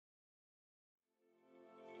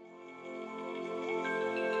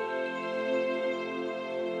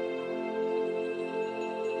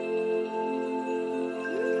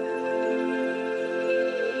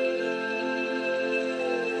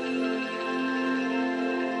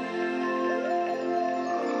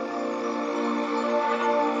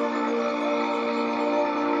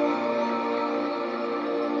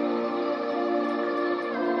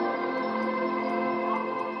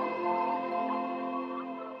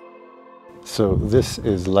So this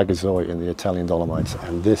is Lagazoi in the Italian Dolomites,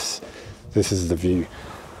 and this is the view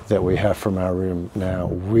that we have from our room. Now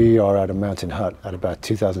we are at a mountain hut at about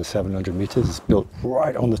 2,700 meters. It's built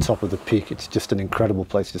right on the top of the peak. It's just an incredible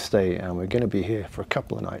place to stay, and we're going to be here for a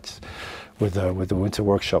couple of nights with the winter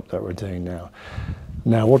workshop that we're doing now.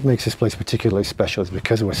 Now, what makes this place particularly special is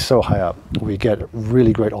because we're so high up, we get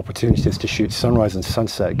really great opportunities to shoot sunrise and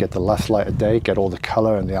sunset, get the last light of day, get all the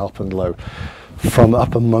color and the alpenglow from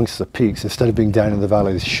up amongst the peaks. Instead of being down in the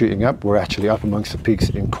valleys shooting up, we're actually up amongst the peaks,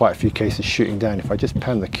 in quite a few cases shooting down. If I just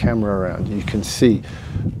pan the camera around, you can see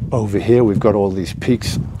over here we've got all these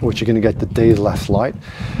peaks which are going to get the day's last light,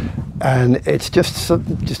 and it's just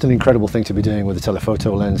an incredible thing to be doing with a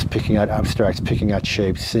telephoto lens, picking out abstracts, picking out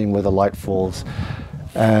shapes, seeing where the light falls.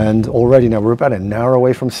 And already now we're about an hour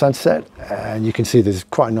away from sunset, and you can see there's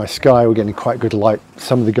quite a nice sky. We're getting quite good light.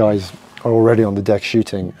 Some of the guys are already on the deck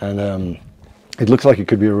shooting, and it looks like it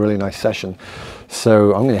could be a really nice session.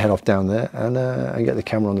 So I'm going to head off down there and get the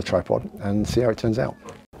camera on the tripod and see how it turns out.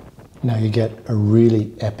 Now you get a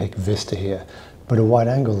really epic vista here, but a wide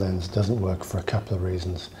angle lens doesn't work for a couple of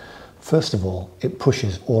reasons. First of all, it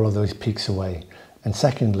pushes all of those peaks away. And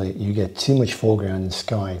secondly, you get too much foreground and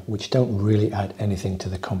sky, which don't really add anything to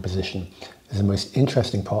the composition, as the most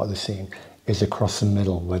interesting part of the scene is across the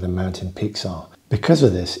middle where the mountain peaks are. Because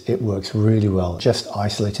of this, it works really well, just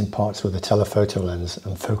isolating parts with a telephoto lens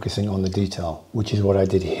and focusing on the detail, which is what I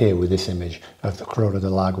did here with this image of the Crota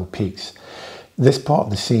del Lago peaks. This part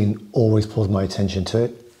of the scene always pulls my attention to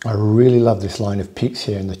it. I really love this line of peaks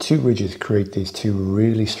here, and the two ridges create these two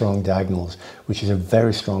really strong diagonals, which is a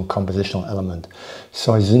very strong compositional element.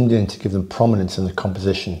 So I zoomed in to give them prominence in the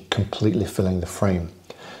composition, completely filling the frame.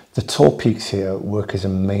 The tall peaks here work as a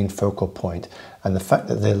main focal point, and the fact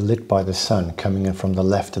that they're lit by the sun coming in from the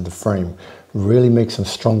left of the frame really makes them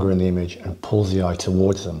stronger in the image and pulls the eye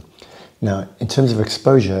towards them. Now, in terms of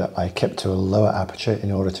exposure, I kept to a lower aperture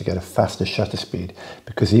in order to get a faster shutter speed,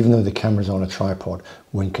 because even though the camera's on a tripod,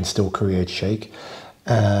 wind can still create shake.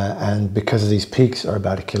 And because these peaks are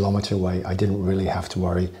about 1 kilometer away, I didn't really have to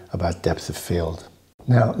worry about depth of field.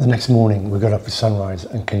 Now, the next morning we got up for sunrise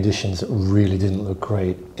and conditions really didn't look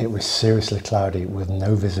great. It was seriously cloudy with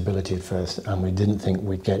no visibility at first, and we didn't think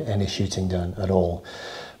we'd get any shooting done at all.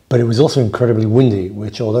 But it was also incredibly windy,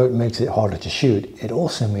 which, although it makes it harder to shoot, it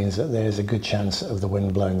also means that there's a good chance of the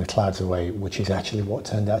wind blowing the clouds away, which is actually what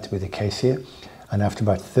turned out to be the case here. And after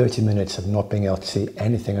about 30 minutes of not being able to see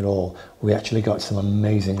anything at all, we actually got some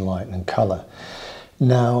amazing light and color.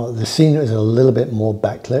 Now, the scene is a little bit more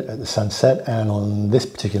backlit at the sunset, and on this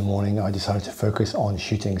particular morning, I decided to focus on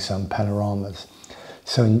shooting some panoramas.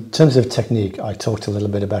 So in terms of technique, I talked a little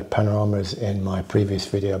bit about panoramas in my previous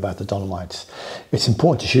video about the Dolomites. It's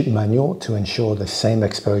important to shoot manual to ensure the same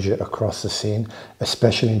exposure across the scene,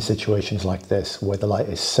 especially in situations like this, where the light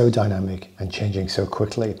is so dynamic and changing so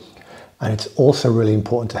quickly. And it's also really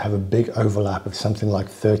important to have a big overlap of something like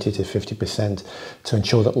 30 to 50% to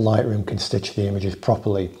ensure that Lightroom can stitch the images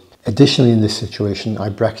properly. Additionally, in this situation, I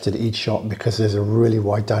bracketed each shot because there's a really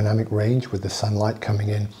wide dynamic range with the sunlight coming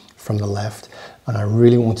in from the left, and I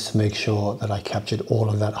really wanted to make sure that I captured all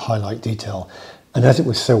of that highlight detail. And as it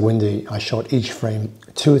was so windy, I shot each frame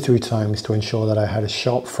 2 or 3 times to ensure that I had a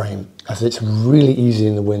sharp frame, as it's really easy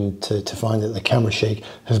in the wind to find that the camera shake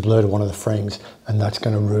has blurred one of the frames, and that's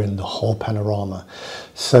going to ruin the whole panorama.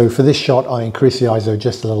 So for this shot, I increased the ISO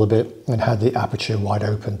just a little bit and had the aperture wide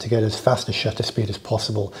open to get as fast a shutter speed as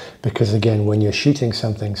possible, because again, when you're shooting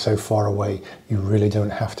something so far away, you really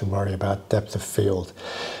don't have to worry about depth of field.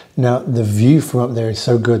 Now, the view from up there is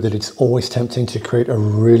so good that it's always tempting to create a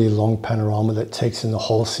really long panorama that takes in the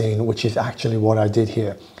whole scene, which is actually what I did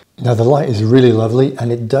here. Now, the light is really lovely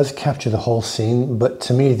and it does capture the whole scene, but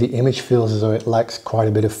to me, the image feels as though it lacks quite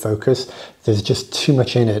a bit of focus. There's just too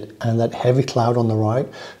much in it, and that heavy cloud on the right,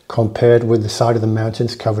 compared with the side of the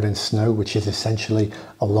mountains covered in snow, which is essentially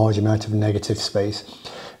a large amount of negative space,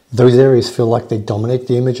 those areas feel like they dominate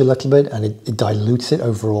the image a little bit, and it dilutes it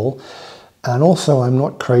overall. And also, I'm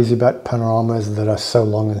not crazy about panoramas that are so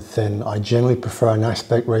long and thin. I generally prefer an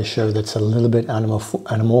aspect ratio that's a little bit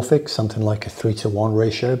anamorphic, something like a 3:1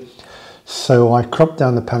 ratio. So I cropped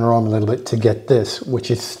down the panorama a little bit to get this, which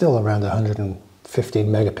is still around 115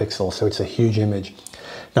 megapixels, so it's a huge image.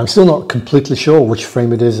 Now, I'm still not completely sure which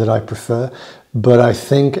frame it is that I prefer, but I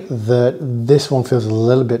think that this one feels a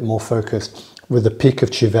little bit more focused, with the peak of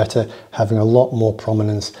Civetta having a lot more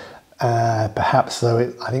prominence. Perhaps,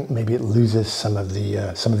 though, I think maybe it loses some of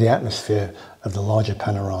the atmosphere of the larger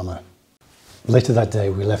panorama. Later that day,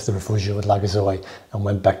 we left the Refugio at Lagazoy and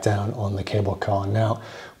went back down on the cable car. Now,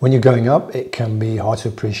 when you're going up, it can be hard to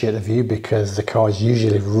appreciate the view because the car is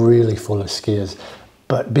usually really full of skiers.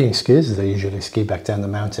 But being skiers, they usually ski back down the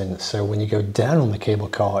mountain. So when you go down on the cable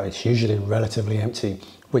car, it's usually relatively empty,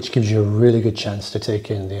 which gives you a really good chance to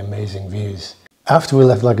take in the amazing views. After we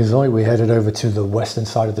left Lagazoy, we headed over to the western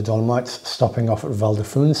side of the Dolomites, stopping off at Val de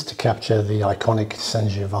Funes to capture the iconic San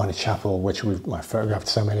Giovanni Chapel, which I've photographed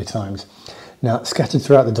so many times. Now, scattered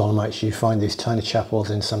throughout the Dolomites, you find these tiny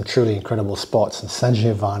chapels in some truly incredible spots, and San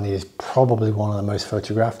Giovanni is probably one of the most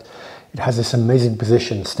photographed. It has this amazing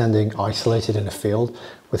position, standing isolated in a field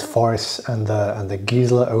with forests and the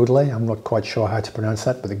Gisela Odle. I'm not quite sure how to pronounce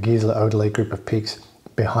that, but the Gisela Odle group of peaks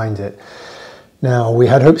behind it. Now, we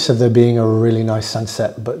had hopes of there being a really nice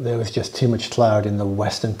sunset, but there was just too much cloud in the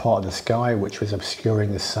western part of the sky, which was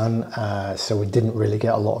obscuring the sun. So we didn't really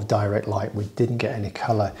get a lot of direct light. We didn't get any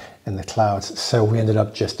color in the clouds. So we ended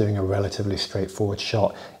up just doing a relatively straightforward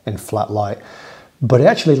shot in flat light. But I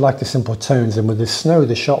actually like the simple tones, and with the snow,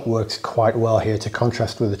 the shot works quite well here to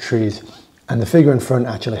contrast with the trees. And the figure in front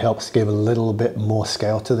actually helps give a little bit more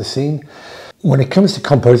scale to the scene. When it comes to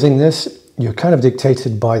composing this, you're kind of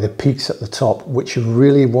dictated by the peaks at the top, which you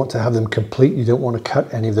really want to have them complete. You don't want to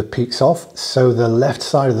cut any of the peaks off. So the left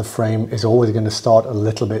side of the frame is always going to start a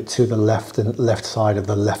little bit to the left and left side of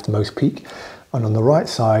the leftmost peak. And on the right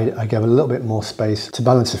side, I gave a little bit more space to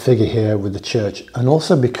balance the figure here with the church. And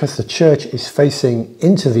also because the church is facing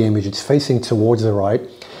into the image, it's facing towards the right,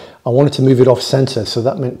 I wanted to move it off center. So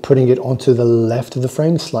that meant putting it onto the left of the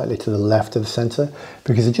frame, slightly to the left of the center,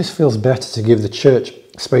 because it just feels better to give the church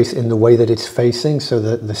space in the way that it's facing, so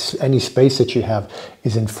that any space that you have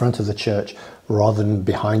is in front of the church rather than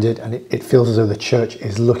behind it, and it feels as though the church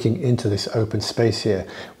is looking into this open space here,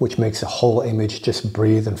 which makes the whole image just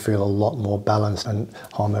breathe and feel a lot more balanced and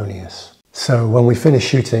harmonious. So when we finished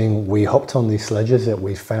shooting, we hopped on these sledges that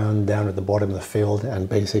we found down at the bottom of the field and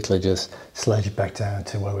basically just sledged back down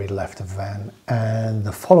to where we left the van. And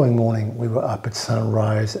the following morning, we were up at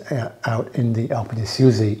sunrise out in the Alpi di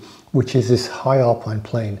Siusi, which is this high alpine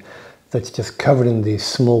plain that's just covered in these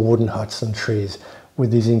small wooden huts and trees with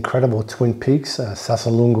these incredible twin peaks,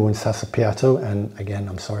 Sassalungo and Sassapiatto, and again,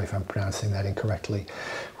 I'm sorry if I'm pronouncing that incorrectly,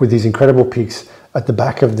 with these incredible peaks at the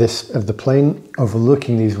back of the plain,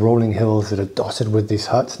 overlooking these rolling hills that are dotted with these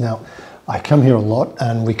huts. Now, I come here a lot,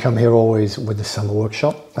 and we come here always with the summer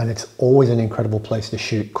workshop, and it's always an incredible place to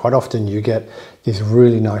shoot. Quite often you get these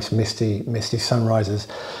really nice misty sunrises,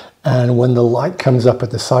 and when the light comes up at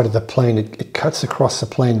the side of the plain, it cuts across the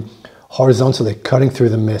plain horizontally, cutting through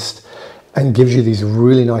the mist, and gives you these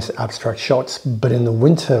really nice abstract shots. But in the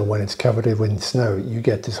winter, when it's covered with snow, you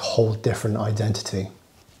get this whole different identity.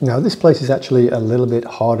 Now, this place is actually a little bit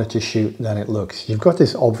harder to shoot than it looks. You've got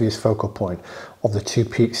this obvious focal point of the two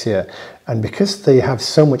peaks here, and because they have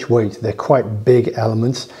so much weight, they're quite big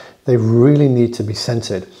elements, they really need to be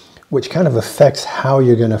centered, which kind of affects how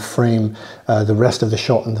you're going to frame the rest of the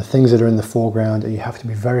shot, and the things that are in the foreground. You have to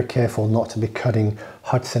be very careful not to be cutting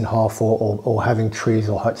huts in half or having trees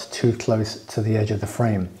or huts too close to the edge of the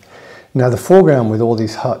frame. Now, the foreground with all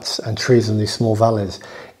these huts and trees and these small valleys,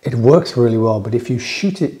 it works really well, but if you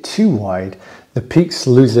shoot it too wide, the peaks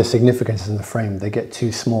lose their significance in the frame. They get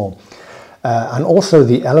too small. And also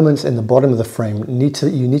the elements in the bottom of the frame,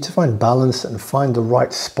 you need to find balance and find the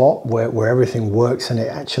right spot where everything works, and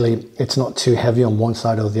it's not too heavy on one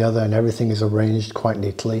side or the other, and everything is arranged quite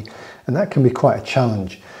neatly. And that can be quite a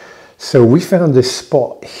challenge. So we found this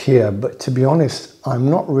spot here, but to be honest, I'm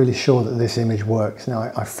not really sure that this image works.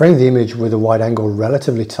 Now, I framed the image with a wide angle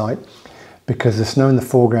relatively tight, because the snow in the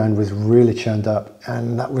foreground was really churned up,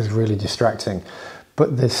 and that was really distracting.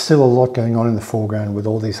 But there's still a lot going on in the foreground with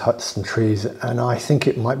all these huts and trees, and I think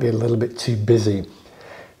it might be a little bit too busy.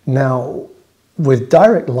 Now, with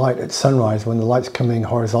direct light at sunrise, when the light's coming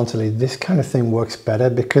horizontally, this kind of thing works better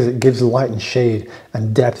because it gives light and shade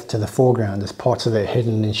and depth to the foreground. There's parts of it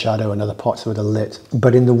hidden in shadow and other parts of it are lit.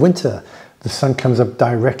 But in the winter, the sun comes up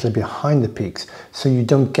directly behind the peaks, so you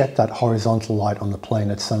don't get that horizontal light on the plain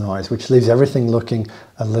at sunrise, which leaves everything looking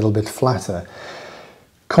a little bit flatter.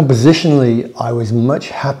 Compositionally, I was much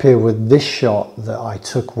happier with this shot that I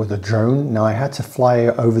took with a drone. Now, I had to fly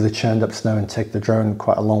over the churned up snow and take the drone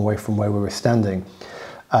quite a long way from where we were standing.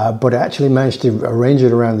 But I actually managed to arrange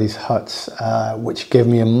it around these huts, which gave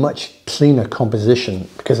me a much cleaner composition,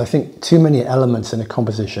 because I think too many elements in a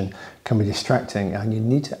composition can be distracting, and you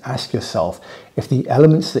need to ask yourself if the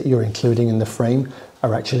elements that you're including in the frame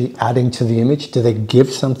are actually adding to the image? Do they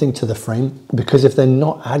give something to the frame? Because if they're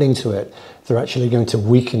not adding to it, they're actually going to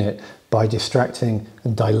weaken it by distracting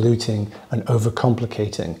and diluting and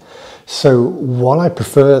overcomplicating. So while I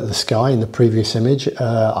prefer the sky in the previous image,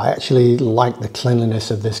 I actually like the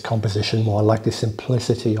cleanliness of this composition more. I like the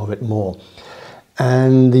simplicity of it more.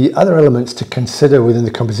 And the other elements to consider within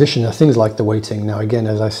the composition are things like the weighting. Now, again,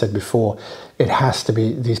 as I said before, it has to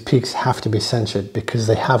be, these peaks have to be centered because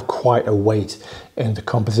they have quite a weight in the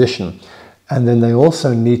composition. And then they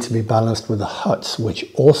also need to be balanced with the huts, which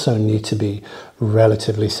also need to be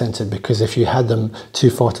relatively centered, because if you had them too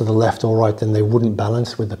far to the left or right, then they wouldn't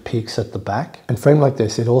balance with the peaks at the back. And framed like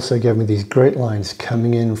this, it also gave me these great lines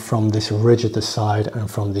coming in from this ridge at the side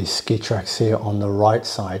and from these ski tracks here on the right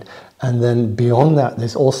side. And then beyond that,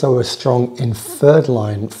 there's also a strong inferred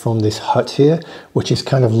line from this hut here, which is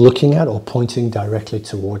kind of looking at or pointing directly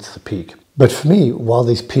towards the peak. But for me, while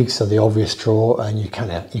these peaks are the obvious draw and you can't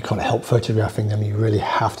help photographing them, you really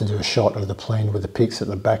have to do a shot of the plane with the peaks at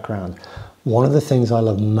the background. One of the things I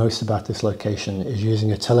love most about this location is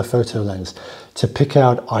using a telephoto lens to pick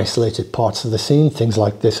out isolated parts of the scene, things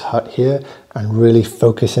like this hut here, and really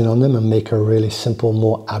focus in on them and make a really simple,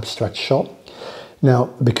 more abstract shot. Now,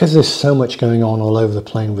 because there's so much going on all over the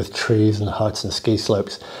plane with trees and huts and ski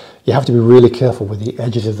slopes, you have to be really careful with the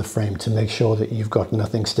edges of the frame to make sure that you've got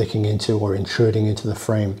nothing sticking into or intruding into the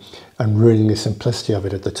frame and ruining the simplicity of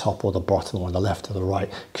it at the top or the bottom or the left or the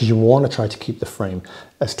right, because you want to try to keep the frame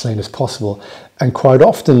as clean as possible. And quite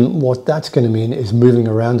often what that's going to mean is moving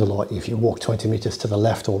around a lot if you walk 20 meters to the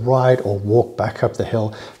left or right or walk back up the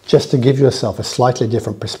hill, just to give yourself a slightly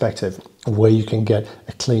different perspective where you can get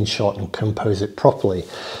a clean shot and compose it properly.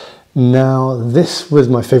 Now, this was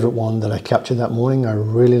my favorite one that I captured that morning. I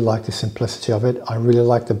really like the simplicity of it. I really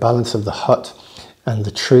like the balance of the hut and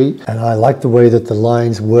the tree. And I like the way that the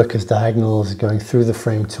lines work as diagonals going through the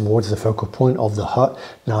frame towards the focal point of the hut.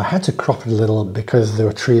 Now, I had to crop it a little because there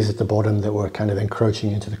were trees at the bottom that were kind of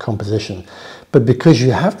encroaching into the composition. But because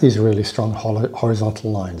you have these really strong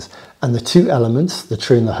horizontal lines and the two elements, the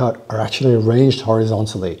tree and the hut, are actually arranged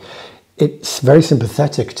horizontally, it's very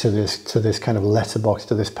sympathetic to this kind of letterbox,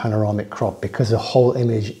 to this panoramic crop, because the whole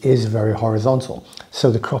image is very horizontal.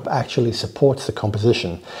 So the crop actually supports the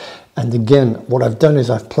composition. And again, what I've done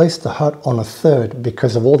is I've placed the hut on a third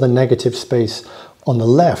because of all the negative space on the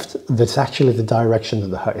left. That's actually the direction that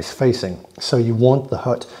the hut is facing. So you want the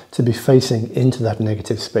hut to be facing into that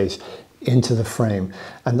negative space, into the frame,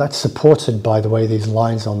 and that's supported by the way these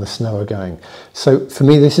lines on the snow are going. So for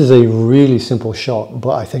me, this is a really simple shot,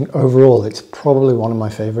 but I think overall it's probably one of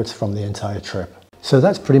my favorites from the entire trip. So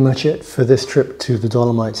that's pretty much it for this trip to the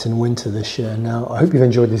Dolomites in winter this year. Now, I hope you've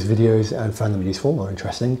enjoyed these videos and found them useful or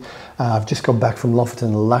interesting. I've just got back from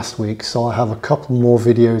Lofoten last week, so I'll have a couple more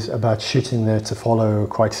videos about shooting there to follow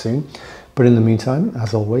quite soon. But in the meantime,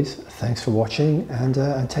 as always, thanks for watching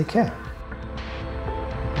and take care.